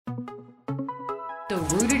The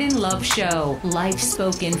Rooted in Love Show. Life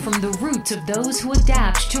spoken from the roots of those who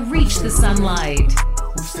adapt to reach the sunlight.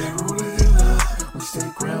 We stay rooted in love. We stay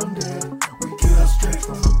grounded. We get our strength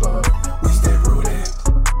from above. We stay rooted.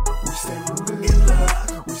 We stay rooted in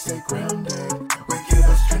love. We stay grounded. We get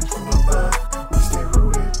our strength from above. We stay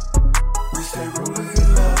rooted. We stay rooted in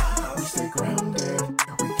love. We stay grounded.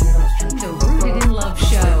 We get our strength from above. The Rooted in Love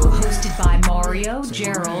Show, hosted by Mario,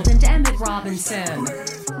 Gerald, and Emmett Robinson.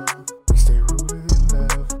 We stay rooted in love.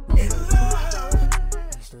 In love.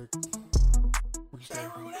 We stay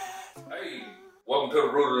rooted. Hey, welcome to the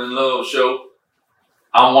Rooted in Love Show.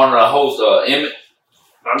 I'm one of the hosts, Emmett.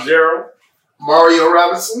 I'm Gerald. Mario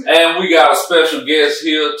Robinson. And we got a special guest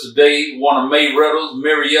here today, one of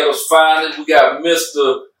Marietta's finest. We got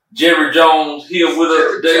Mr. Jerry Jones here with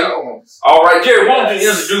us today. Jones. All right, Jerry, why don't you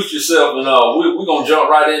introduce yourself and we're going to jump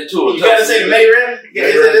right into it. You gotta say Marietta?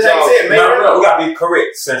 Is that how you say it? Marietta? No, we gotta be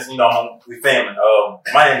correct since, we family.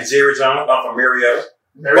 My name is Jerry Jones. I'm from Marietta.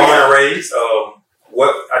 Born and raised. I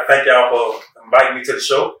thank y'all for inviting me to the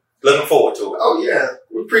show. Looking forward to it. Oh, yeah.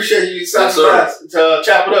 We appreciate you stopping by to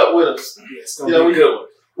chop it up with us. It's going to be good.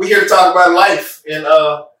 We're here to talk about life and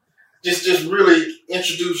just really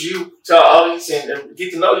introduce you to our audience and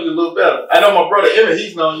get to know you a little better. I know my brother Emmett,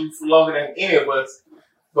 he's known you for longer than any of us.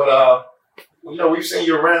 But, we've seen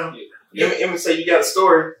you around. Yeah. Emmett said you got a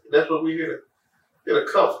story. That's what we're here to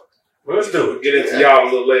cover. Well, let's do it. Get into y'all a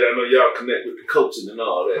little later. I know y'all connect with the coaching and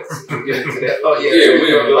all that. So we'll get into that. Oh, yeah. Yeah,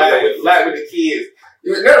 we are Live with the kids.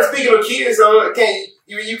 Now, speaking of kids,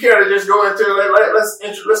 you care to just go into let's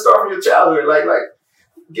start from your childhood. Like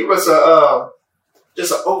give us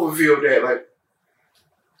just an overview of that. Like,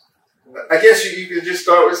 I guess you could just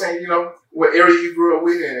start with saying, what area you grew up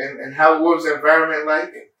with and what was the environment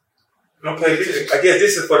like. Okay, I guess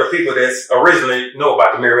this is for the people that originally know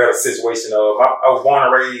about the Marietta situation. I was born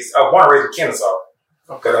and raised in Kennesaw.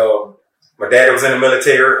 Okay. But my daddy was in the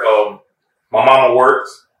military. My mama worked.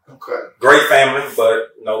 Okay. Great family,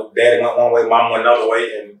 but daddy went one way, mom went another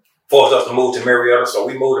way, and forced us to move to Marietta. So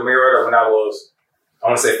we moved to Marietta when I was,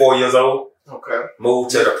 4 years old. Okay. Moved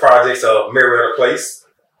to the projects of Marietta Place,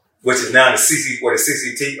 which is now where the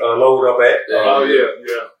CCT load up at.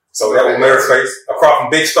 Yeah. So that was Marietta Place, across from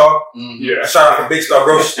Big Star. Mm-hmm. Yeah. Shout out to Big Star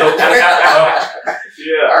Grocery Store.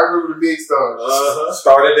 Yeah. I remember the big stars.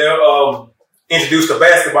 Started there. Introduced to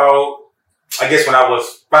basketball, I guess when I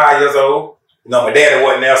was 5 years old. My daddy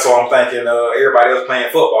wasn't there, so I'm thinking everybody else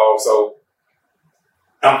playing football. So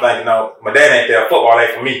I'm thinking, my dad ain't there. Football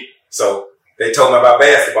ain't for me. So they told me about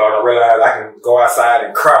basketball, and I realized I can go outside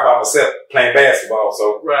and cry by myself playing basketball.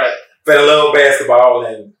 So right. fell in love with basketball,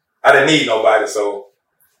 and I didn't need nobody. So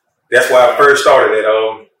that's why I first started it.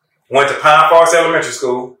 Went to Pine Forest Elementary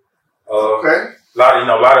School. Okay. A lot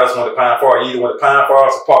of us went to Pine Forest. You either went to Pine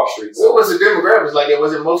Forest or Park Street. So. What was the demographics like?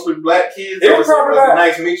 Was it mostly black kids? It was probably a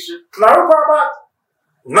nice mixture. No, it was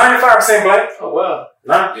probably about 95% black. Oh, wow.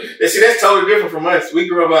 Nah. Yeah, see, that's totally different from us. We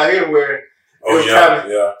grew up out here where it was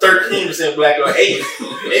probably 13% black or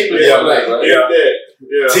 8% black. Right?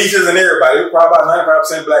 Yeah. Teachers and everybody. It was probably about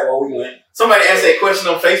 95% black where we went. Somebody asked that question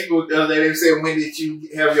on Facebook the other day. They said, when did you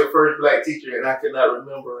have your first black teacher? And I could not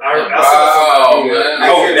remember.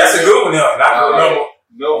 That's a good one. I can remember.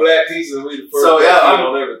 No black teachers, we the first So,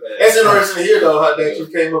 on everything. It's interesting to hear, though, how that you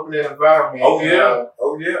came up in that environment. Oh,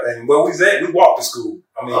 yeah. And where we was at, we walked to school.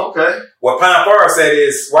 Okay. What Pine Forest said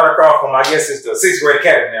is right across from, I guess it's the 6th grade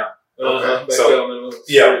academy now. Okay.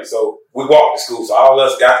 So we walked to school. So all of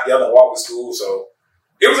us got together and walked to school. So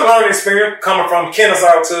it was a learning experience coming from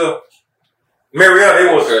Kennesaw to Marietta.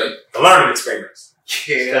 It was a learning experience.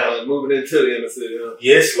 Yeah. Moving into the inner city.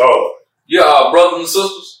 Yes, Lord. Yeah, brothers and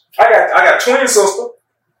sisters? I got a twin sister.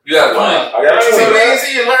 You got one? I got a twin. See, man,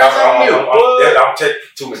 see, you learn something new. I'm taking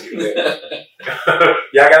too much of that.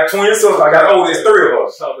 Yeah, I got a twin sister. I got there's 3 of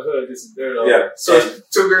us. Talk to her, get some dirt on. Yeah. So,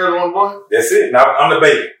 2 girls, 1 boy? That's it. Now, I'm the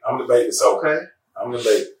baby. So Okay. I'm the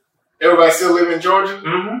baby. Everybody still live in Georgia?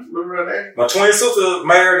 Mm-hmm. Live around there? My twin sister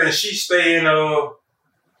married, and she stay in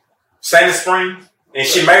Sandy Springs, and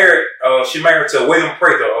she married to William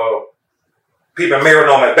Prather. People married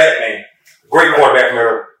on that Batman, great quarterback from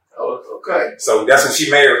Maryland. Oh, okay. So that's who she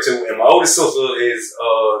married to, and my oldest sister is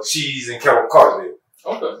she's in Carterville.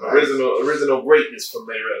 Okay. Original greatness from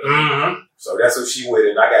Marietta. Mm-hmm. So that's who she with,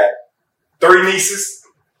 and I got 3 nieces,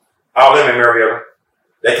 all them in Marietta.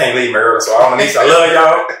 They can't leave Marietta, so all my nieces, I love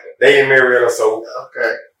y'all. They in Marietta, so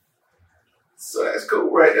okay. So that's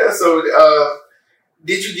cool right there. So,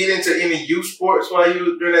 did you get into any youth sports while you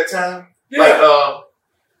were during that time? Yeah. Like,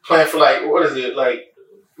 playing for what is it,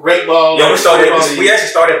 rake ball? Yeah, we actually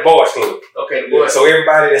started boys club. Okay, the boys. So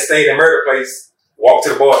everybody that stayed in Murder Place walk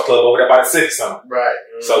to the boys club over there by the Civic Center. Right.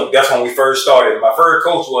 So that's when we first started. My first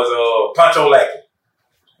coach was Pancho Lackey.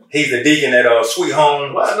 He's the deacon at Sweet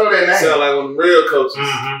Home. Well, I know that name. Sound like one of the real coaches.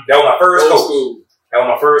 Mm-hmm. That was my first Old coach. school. That was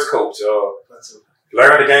my first coach.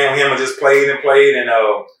 Learned the game with him and just played and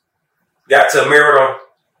got to Merida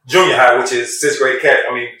Junior High, which is 6th grade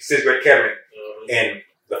academy. And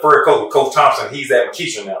the first coach was Coach Thompson. He's at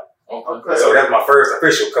McKeesha now. Okay. So that was my first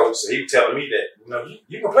official coach. So he was telling me that,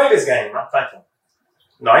 you can play this game. I'm thinking,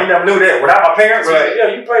 no, I ain't never knew that. Without my parents, Right. yeah,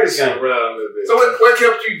 you can play this game. Around a little bit. So what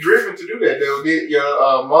kept you driven to do that, though? Did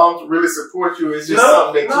your mom really support you? It's just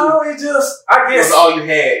something that it just, I guess. was all you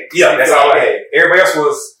had. Yeah, that's all I had. Everybody else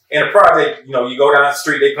was in the project, you go down the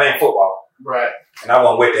street, they playing football. Right. And I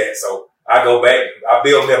wasn't with that. So I go back, I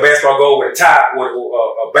build me a basketball goal with a tie, with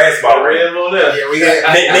a basketball ring. Rim on there. Yeah, we had.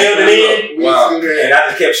 Nailed it in. We Wow. used to do that. And I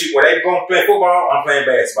just kept shooting. When they going to play football, I'm playing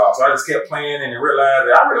basketball. So I just kept playing and realized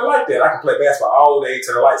that I really like that. I can play basketball all day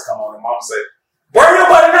till the lights come on. And mom said, bring your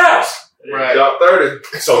butt in the house. Right. Y'all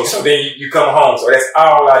 30. So then you come home. So that's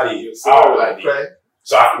all I did. All I did. Okay.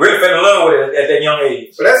 So I really fell in love with it at that young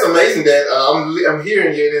age. But that's amazing that I'm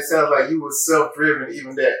hearing you, and it sounds like you were self-driven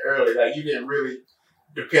even that early. Like you didn't really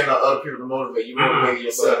depend on other people to motivate you.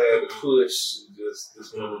 Motivated So I yourself. had to push.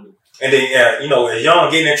 Just moving. And then, as young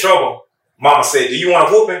getting in trouble, mama said, do you want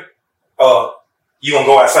a whooping? You want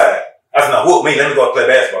to go outside? I said, no, whoop me. Let me go play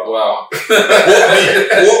basketball. Wow.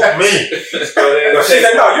 Whoop me. But she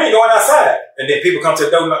said, no, you ain't going outside. And then people come to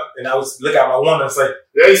the door, and I was look out my window and say,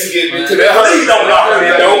 They used to get me to that. please don't knock on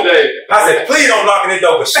that door. I said, please don't knock on that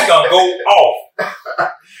door, but she gonna go off.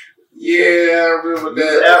 Yeah, I remember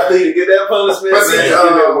that. Athlete to get that punishment. But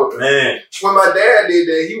see, Man. when my dad did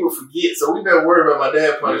that, he would forget. So we never worried about my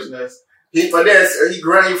dad punishing us. My dad, he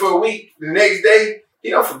ground you for a week. The next day, he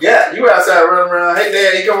don't forget. You outside running around. Hey,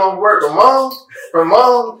 Dad, he come home from work. But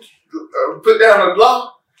mom, put down the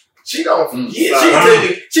block. She don't forget.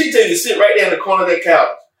 She can tell you sit right there in the corner of that couch.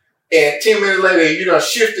 And 10 minutes later, you done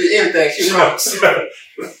shifted anything. She told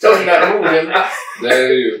you not to move him.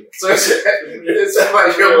 There it is. So it sounds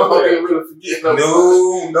like your mom didn't really forget. No,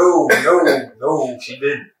 she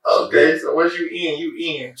didn't. Okay, so once you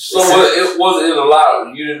in. So was it a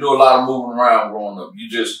lot? You didn't do a lot of moving around growing up. You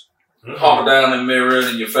just hunkered down in Merida,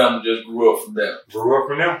 and your family just grew up from there. Grew up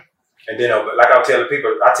from them. And then, like I tell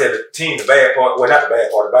the team, the bad part, well, not the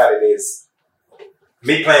bad part about it is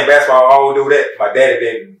me playing basketball, I always do that. My daddy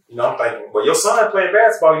didn't. I'm thinking, well, your son playing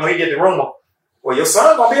basketball, he get the rumor. Well, your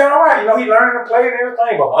son gonna be all right. He learning to play and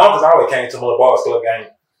everything. But my uncles always came to my boys club game.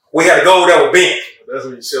 We had to go there with Ben. That's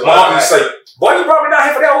when you show My uncle used to say, boy, you probably not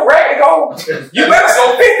here for that old rag to go. You better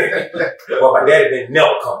go pick it. Well, my daddy didn't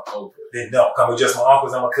never come. Didn't never come. It was just my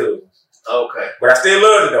uncles and my cousins. Okay. But I still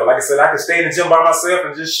loved it though. Like I said, I could stay in the gym by myself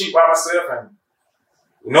and just shoot by myself and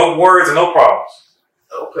no worries and no problems.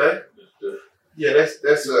 Okay. Yeah, that's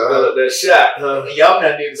that shot, huh? and y'all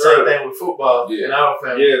kind of did the same thing with football in our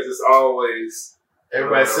family. Yes, it's always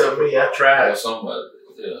Everybody except me, I tried. Somebody,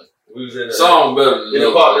 yeah. we was in Some better than in the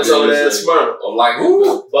apartments over there in Smyrna, or like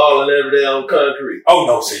balling every day on concrete. Oh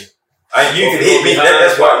no, see. You can hit me.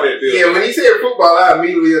 That's why. Yeah, when he said football, I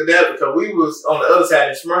immediately adapted because we was on the other side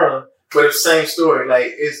in Smyrna, but it's the same story. Like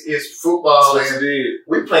it's football That's what and you did.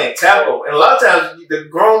 we playing tackle, and a lot of times the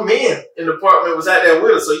grown men in the apartment was out there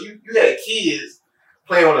with us, so you had kids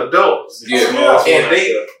playing on adults. Yeah,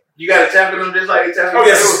 And you got to tackle them just like they tackle. Oh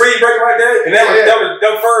yeah, some speed breaker right there, and that was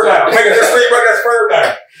third down. Making that speed breaker, that's third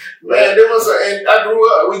down. Man, there was and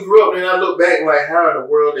we grew up, and I look back like, how in the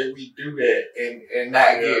world did we do that and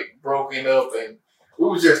not get broken up? And we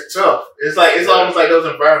was just tough. It's almost like those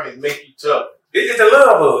environments make you tough. It's a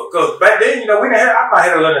love hook, because back then, we didn't have. I might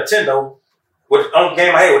have a little Nintendo. With the only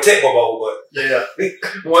game I had was Tecmo Bowl, but Yeah.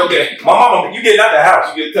 One game. my mama, you getting out the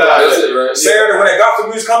house. You get tired. That's it, right? Saturday when that gospel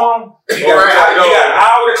music come on, you got Right. an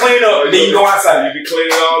hour to clean up, and then you go outside. You be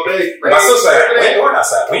cleaning all day. My sister said, we ain't going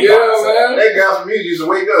outside. We ain't going outside. man. That gospel music used to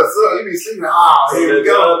wake us up. You be sleeping. Here we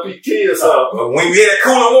go. PK or something. But when you hear that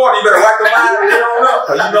cooling water, you better wipe the line and get on up,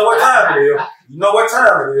 because you know what time it is. You know what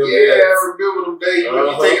time it is. Yeah, I remember them days when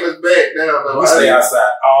you taking us back down. We stay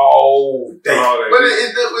outside all day. But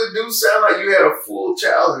it do sound like you had a full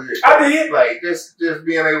childhood. I did. Like just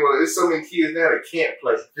being able to, there's so many kids now that can't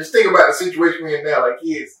play. Just think about the situation we're in now. Like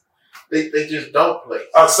kids, they just don't play.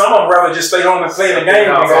 Some of them rather just stay home and play the game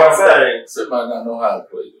than go outside. Somebody not know how to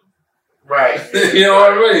play. Right. You know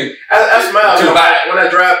what I mean? I smile when I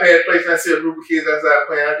drive past place and I see a group of kids outside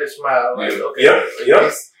playing. I just smile. Like, okay,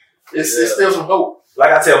 Yep. It's still some hope.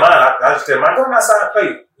 Like I tell mine, I just tell mine, go outside and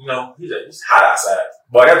play. It's hot outside.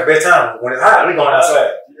 But that's the best time. When it's hot, we going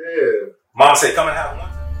outside. Yeah. Mom said, come and have one.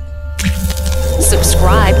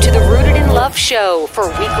 Subscribe to the Rooted in Love Show for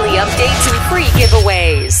weekly updates and free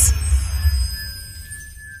giveaways.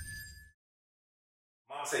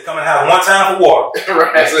 Mom said, come and have one time for water.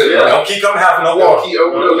 Right. That's it, Yeah. Don't keep coming out for no Don't water. keep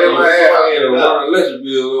opening up that my ass. Electric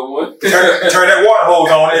bill, little one. Turn that water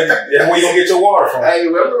hose on, and that's where you gonna get your water from. Hey,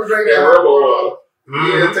 remember drinking that herbal water?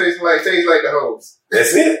 Yeah, it tastes like the hose.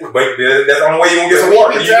 That's it. But that's the only way you gonna get some When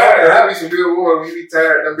water. you be You know tired, that. I be some good water. When you be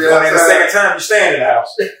tired, don't be And then the outside. second time you stand in the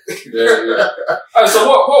house. Yeah. All right, so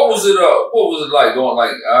what was it? What was it like going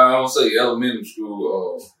like I don't say elementary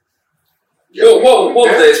school? What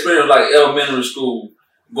was the experience like elementary school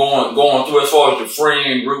going through as far as your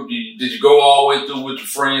friend group? Did you go all the way through with your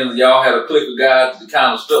friends? Y'all had a clique of guys that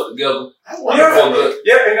kind of stuck together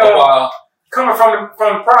Yeah, a while. coming from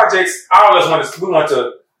the projects, all of us we went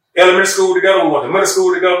to elementary school together, we went to middle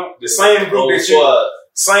school together. The same group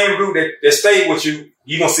that stayed with you,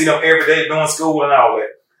 you gonna see them every day doing school and all that.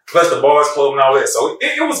 Plus the boys club and all that. So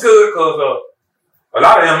it was good because a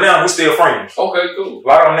lot of them now we still friends. Okay, cool. A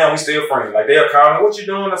lot of them now we still friends. Like they'll call me, what you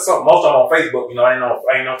doing or something. Most of them on Facebook, you know, I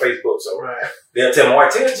ain't on Facebook, so Right. they'll tell my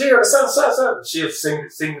wife, tell Jared, something. She'll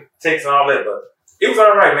send text and all that, but it was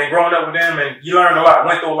all right, man. Growing up with them, and you learned a lot,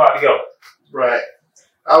 went through a lot together. Right.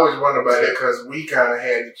 I always wonder about that because we kind of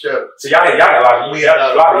had each other. So y'all got a lot of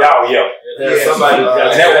y'all, yeah. Yeah, Somebody And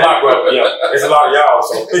that was my brother, yeah. There's a lot of y'all,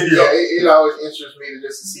 so Yeah, it always interests me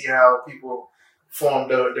to see how people form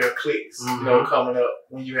their cliques, you know, coming up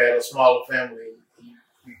when you had a smaller family.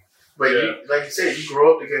 But you, like you said, you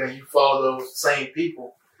grow up together and you follow those same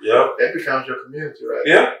people. Yeah. That becomes your community, right?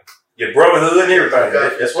 Yeah. Your brotherhood and everything.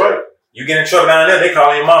 That's right. You get in trouble down there, they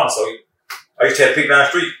call your mom. So I used to tell people down the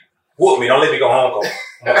street, whoop me, don't let me go home.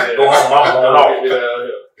 Go home, mom going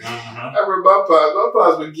off. I remember my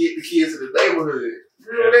pops would get the kids in the neighborhood.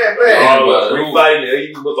 Remember that, man? We fighting it.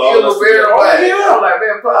 He was He all was us very together. white. yeah. I'm like,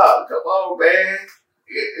 man, Pop, come on, man.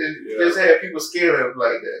 It just had people scared of him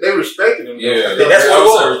like that. They respected him. Yeah, though. That's what it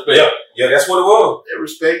was. Respect. Yeah, that's what it was. They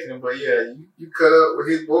respected him, but yeah, you cut up with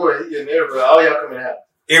his boy, he getting everybody. All y'all coming out.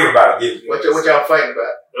 Everybody get it. What y'all fighting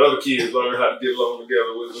about? The other kids learned how to get along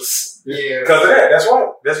together with us. Yeah. Because of that. That's right.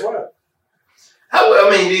 That's right.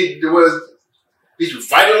 Did you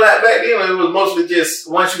fight a lot back then, or it was mostly just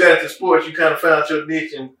once you got into sports, you kind of found your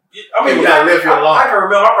niche and I mean, People gotta live here alone. I can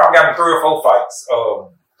remember. I probably got in 3 or 4 fights. I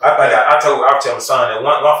was telling my son that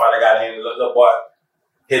one fight I got in, little boy,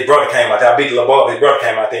 his brother came out there. I beat the little boy. His brother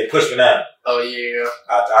came out there and pushed me down. oh yeah,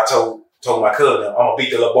 I told my cousin, I'm gonna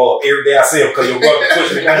beat the little boy every day I see him because your brother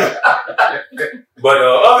pushed me down. But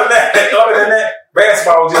other than that,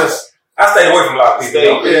 basketball I stayed away from a lot of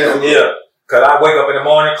people. Yeah. Cause I wake up in the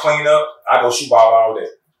morning, clean up, I go shoot ball all day,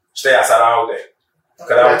 stay outside all day.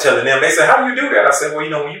 Cause I was telling them, they said, "How do you do that?" I said, "Well,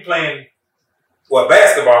 when you playing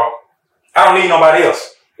basketball, I don't need nobody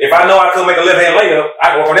else. If I know I couldn't make a left hand layup, I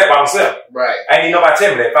can work on that by myself. right. I ain't need nobody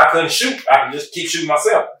tell me that. If I couldn't shoot, I can just keep shooting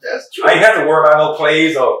myself. That's true. I ain't have to worry about no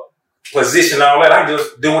plays or position and all that. I can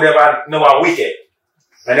just do whatever I know I'm weak at.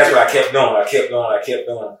 And that's what I kept doing. I kept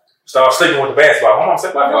doing. Started sleeping with the basketball. My mom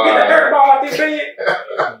said, "Well, don't get that dirty ball out this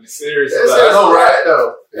bed." Be serious That's about it. all right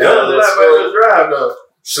though. Yeah, that's a drive though.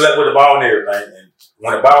 Slept with the ball and everything. And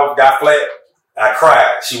when the ball got flat, I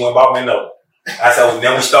cried. She went and bought me another. I said, well,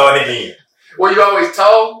 then we started again. Were you always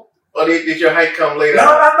tall, or did your height come later? No,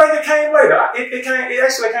 I think it came later. It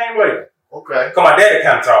actually came later. Okay. Because my daddy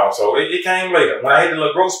kind of tall, so it came later. When I hit the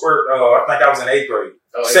little growth spurt, I think I was in 8th grade,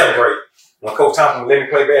 7th grade. When Coach Thompson let me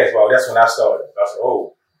play basketball, that's when I started. I said,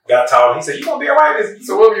 got tall. He said, "You gonna be all right?"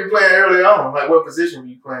 So what were you playing early on? Like what position were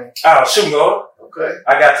you playing? I was shooting guard. Okay.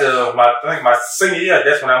 I got to my senior year.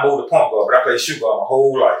 That's when I moved to point guard. But I played shoot guard my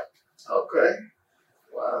whole life. Okay.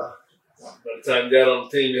 Wow. By the time you got on the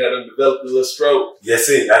team, you had to develop a little stroke. Yes,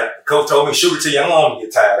 it. Coach told me shoot it till your arm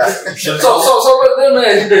get tired. So let me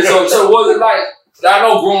ask you this. So was it like, I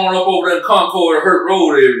know growing up over there in Concord, Hurt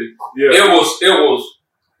Road area, it was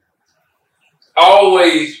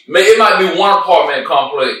always, it might be one apartment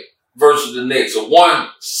complex versus the next, or one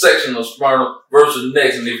section of Smyrna versus the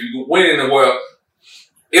next. And if you went anywhere,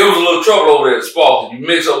 it was a little trouble over there at Sparkle. You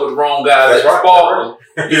mix up with the wrong guys at Sparkle,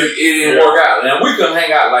 it didn't work out. And we couldn't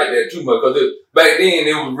hang out like that too much because back then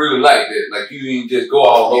it was really like that. Like you didn't just go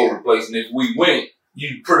all over the place. And if we went,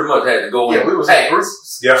 you pretty much had to go in. We was hey. in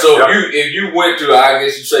groups. Yeah. So if you went to, I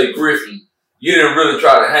guess you say Griffin, you didn't really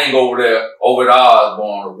try to hang over there over at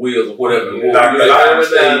Osborne or Wills or whatever. You're right. A lot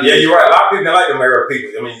of people don't like the Marietta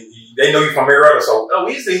people. I mean, they know you from Marietta, so. Oh,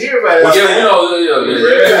 we used to hear about it. Well,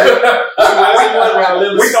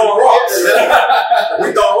 We throwing rocks.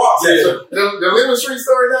 We throwing rocks. Yeah. The Living Street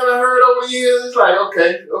stories that I heard over the years, it's like,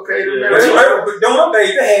 okay. But during them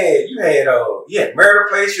days, you had Marietta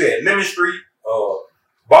Place, you had Lemon Street,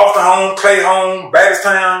 Boston home, Clay home,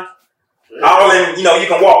 Batterstown, all in, you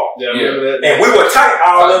can walk. Yeah, I remember that. And we were tight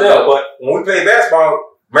all of that, but when we played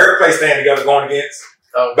basketball, Mary Place staying together going against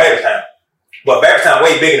Batterstown. But Batterstown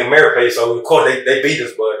way bigger than Mary Place, so of course they beat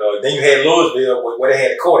us. But then you had Louisville where they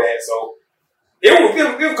had the court at, so it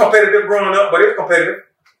was competitive growing up, but it was competitive.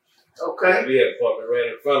 Okay. We had a apartment right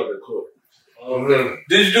in front of the court.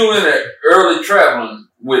 Did you do any early traveling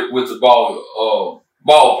with the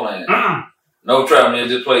ball playing? No traveling, you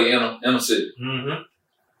just play in the city. Mm-hmm.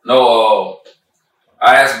 No,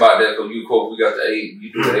 I asked about that because we got the A.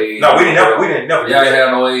 You do the A. No, we didn't never. Y'all didn't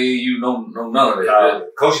have no AAU, no none of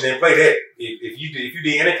that. Coach didn't play that. If you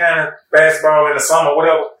did any kind of basketball in the summer,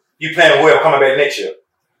 whatever, you playing well coming back next year.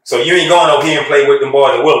 So you ain't going over here and play with them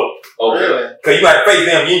boys at Willow. Okay. Really? Cause you got to face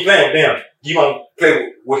them. You ain't playing with them. You gonna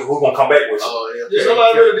play with who's gonna come back with you. Oh, yeah. Yeah,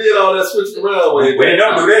 somebody really did all that switching around with. We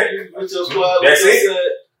didn't do that. With your squad, That's what you it.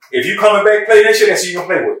 said. If you coming back play that shit, that's who you gonna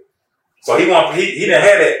play with. So he didn't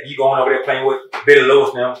have that. You going over there playing with Billy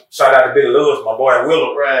Lewis now. Shout out to Billy Lewis, my boy at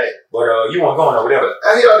Willow. Right. But you weren't going over there.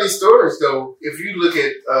 I hear all these stories though. If you look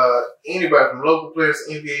at anybody from local players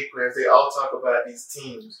to NBA players, they all talk about these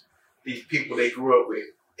teams, these people they grew up with,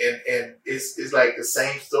 and it's like the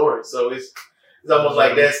same story. So it's almost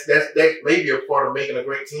like that may be a part of making a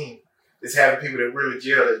great team. Is having people that really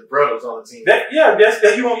gel as brothers on the team. That's you got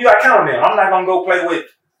to count on them. I'm not gonna go play with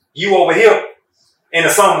you over here in the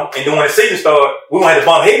summer, and then when the season starts, we gonna have to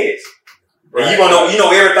bump heads. Right. And you gonna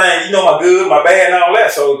know everything. You know my good, my bad, and all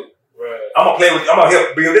that. So I'm gonna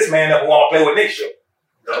help build this man up who I want to play with next year.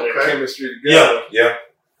 Okay. Chemistry together. Yeah.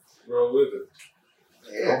 Roll with it.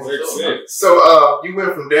 Yeah. Makes sense. So you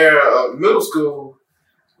went from there, middle school.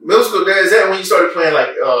 Middle school, there, is that when you started playing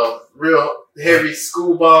like real heavy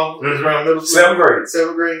school ball? Mm-hmm. Around middle school? 7th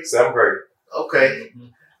grade. 7th grade. Okay. Mm-hmm.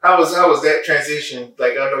 How was that transition?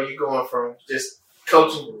 Like, I know you going from just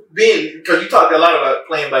coaching, because you talked a lot about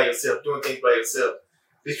playing by yourself, doing things by yourself.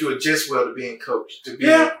 Did you adjust well to being coached?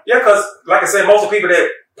 Yeah, because like I said, most of the people that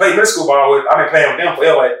play middle school ball with, I've been playing with them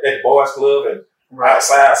forever at the boys club and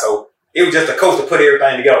outside. So it was just a coach to put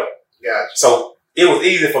everything together. Gotcha. So it was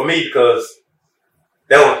easy for me because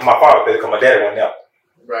that was my father figure, because my daddy wasn't there.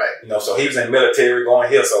 Right. So he was in the military going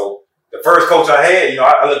here. So the first coach I had,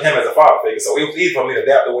 I looked at him as a father figure. So it was easy for me to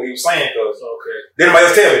adapt to what he was saying because didn't nobody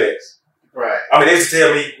else tell me that. Right. I mean, they used to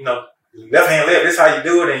tell me, left hand left, this is how you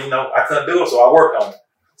do it. And, I couldn't do it. So I worked on it.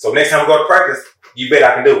 So next time we go to practice, you bet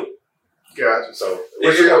I can do it. Gotcha. So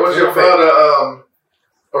was your father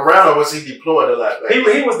around, or was he deployed a lot? He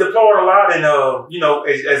was deployed a lot. And,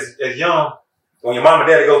 as young, when your mom and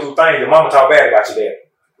daddy go through things, your mama talk bad about your dad.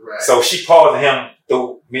 Right. So she paused him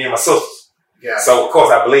through me and my sisters. Yeah. So of course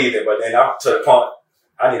I believed it, but then I'm to the point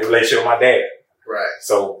I need a relationship with my dad. Right.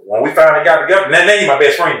 So when we finally got together, now he's my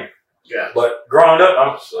best friend. Yeah. But growing up,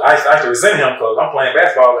 I used to resent him because I'm playing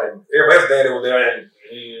basketball and everybody's daddy was there and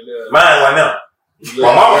mine wasn't there.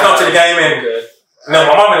 My mama come to the game and my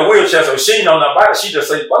mom in a wheelchair, so she know nothing about it. She just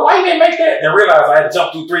say, "Well, why you didn't make that?" And realize I had to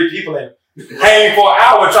jump through 3 people and hang for an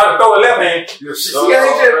hour and try to throw a left hand. He just threw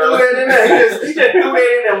that in there. He just threw that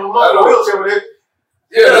in there with mom in a wheelchair with it.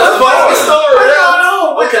 Yeah, that's the story.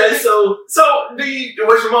 No. Okay, so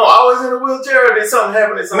was your mom always in a wheelchair, or did something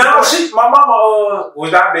happen at some No, point? my mama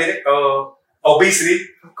was diabetic, obesity.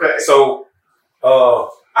 Okay. So,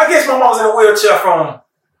 I guess my mom was in a wheelchair from,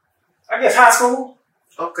 high school.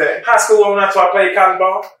 Okay. High school on until I played college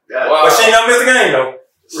ball. Wow. But she never missed a game though.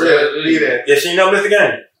 Really? Yeah, she never missed a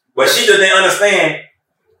game. But she just didn't understand.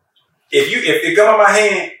 If it come on my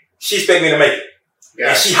hand, she expect me to make it.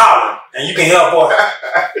 And she hollering, and you can help her.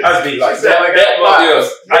 I just be like,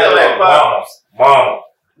 Mom.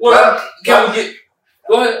 Well, can we get?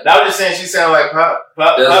 Go ahead. I was just saying she sounded like Pops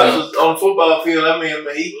was on the football field. I mean,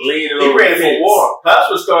 he ready for war. Pops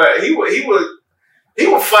would start. He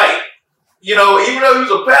would fight. Even though he was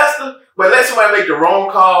a pastor, but let somebody make the wrong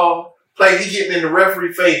call, like he getting in the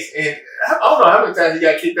referee face, and I don't know how many times he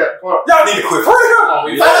got kicked out the park. Y'all need to quit.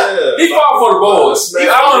 He fought for the boys. I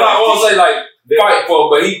want to say like fight for,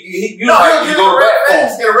 but he go to bat for him.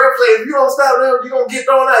 And the ref say, if you don't stop them, you're gonna get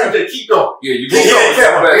thrown out. You just keep going. Yeah, you go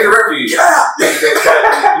back. The referee, get out.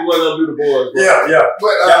 you want to do the boys. Bro. Yeah.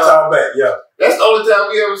 But got y'all back. Yeah. That's the only time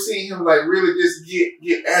we ever seen him like really just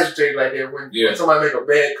get agitated like that when somebody make a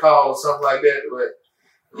bad call or something like that. But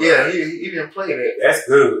yeah, he didn't play that. That's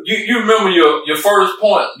good. You remember your first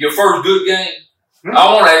point, your first good game? Mm-hmm.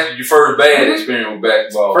 I want to ask you your first bad experience with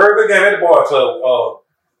basketball. First good game at the boys club.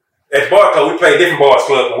 At the boys club, we played different boys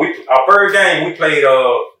clubs. Our first game we played.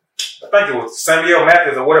 I think it was Samuel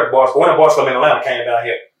Matthews or whatever boys. One of the boys club in Atlanta came down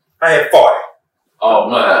here. I had 40. Oh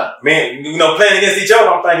man. Man, playing against each other,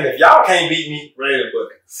 I'm thinking if y'all can't beat me, Raining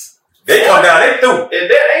buckets. they come down, they through. At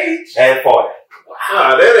that age? At 40.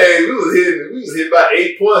 Wow, that age, we was hitting about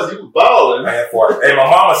 8 points. You was balling. At 40. Hey, my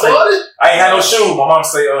mama say, 40? I ain't had no shoes. My mama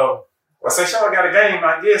say, I say, Sean, I got a game.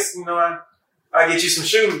 I guess, I get you some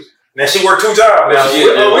shoes. Now she worked 2 jobs. Now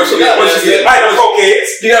What she get? I know pro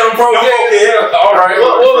kids. You got them pro kids? All right.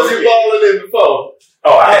 What was you balling in before?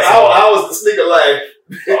 Oh, I had some. How was the sneaker life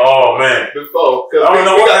Oh, man. before? Because I don't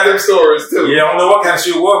know we what got kind them stories too. Yeah, I don't know what kind of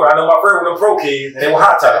shoe it was, but I know my friend with them pro kids, and they were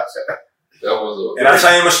hot tops. That was And I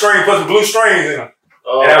changed my string, put some blue strings in them.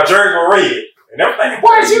 Oh, And our jerseys were red. And I'm thinking,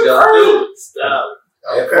 why is you crazy? stop.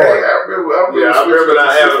 Okay, I remember not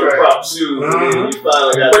having the shoes, proper shoes. And then you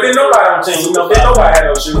finally got. But then nobody on the team, then nobody had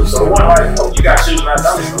no shoes. So one like, oh, you got shoes, and I We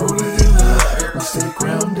stay don't. rooted in love. We stay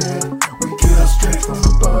grounded. We get our strength from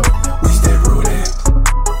above. We stay rooted.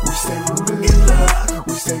 We stay rooted in love.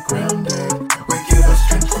 We stay grounded. We get our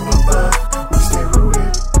strength from above. We stay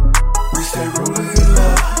rooted. We stay rooted in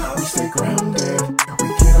love. We stay grounded. We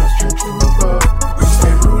get our strength from above. We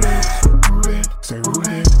stay rooted. Stay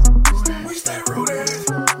rooted. We stay rooted.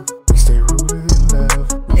 We stay rooted in love.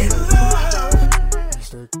 In love.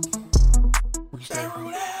 We stay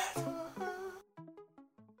rooted.